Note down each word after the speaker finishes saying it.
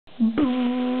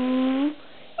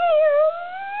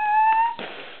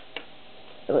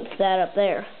that up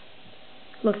there?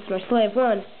 Look, it's my slave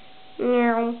one.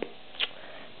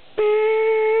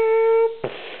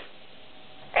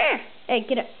 Hey,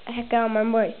 get the heck out of my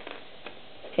way.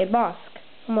 Hey, boss,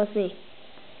 come with me.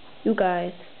 You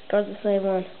guys, guard the slave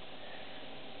one.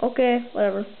 Okay,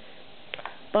 whatever.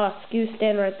 Boss, you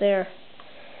stand right there.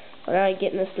 But I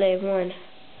get in the slave one.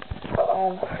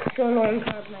 Oh, so long,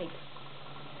 Carbonite.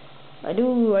 I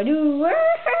do.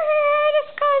 This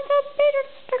guy's a beta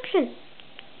destruction.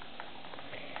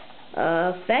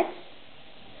 Fett.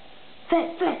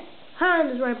 Han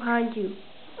is right behind you.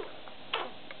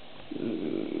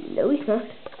 No, he's not.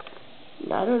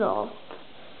 Not at all.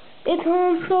 It's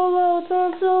Han Solo.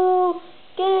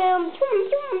 Get him.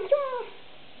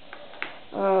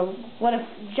 What if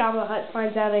Jabba the Hutt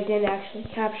finds out I didn't actually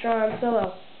capture Han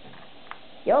Solo?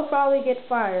 You'll probably get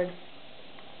fired.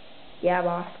 Yeah,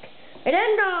 boss. Hey,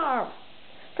 Endar!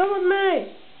 Come with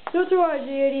me! You too,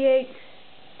 IG-88.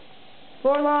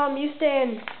 Forlom, you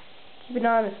stand. Keep an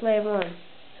eye on the slave one.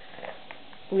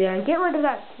 Yeah, get rid of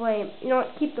that flame. You know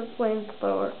what? Keep the flame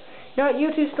thrower. You know what?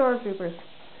 You two stormtroopers.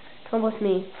 Come with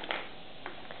me.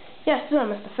 Yes, sir,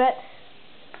 Mr. Fett.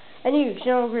 And you,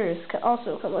 General Grievous,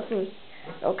 also come with me.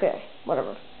 Okay,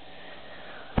 whatever.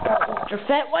 Mr.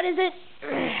 Fett, what is it?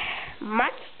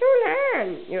 Much to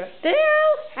learn. You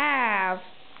still have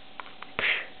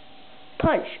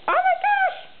punch. Oh my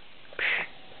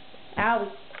gosh!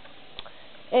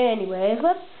 Owie. Anyways,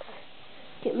 let's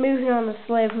get moving on the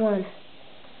slave one.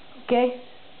 Okay?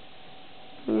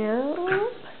 Yep.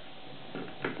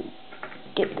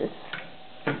 Get this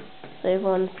slave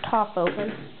one top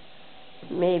open.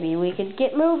 Maybe we could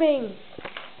get moving.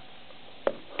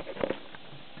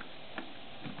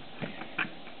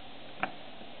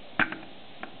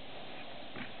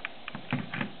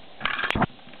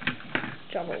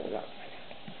 Trouble up.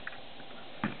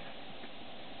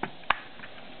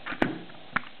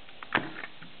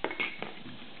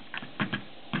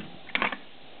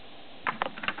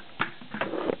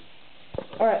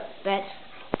 Alright, that's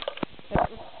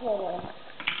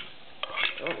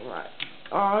alright.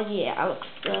 Oh yeah,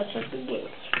 let's check the games.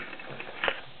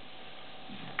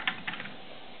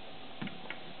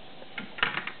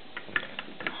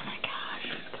 Oh my gosh.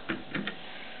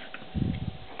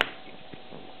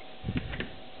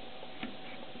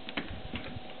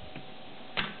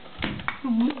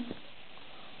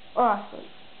 Awesome.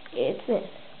 It's in.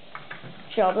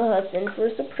 Jabba the Hutt's in for a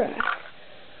surprise.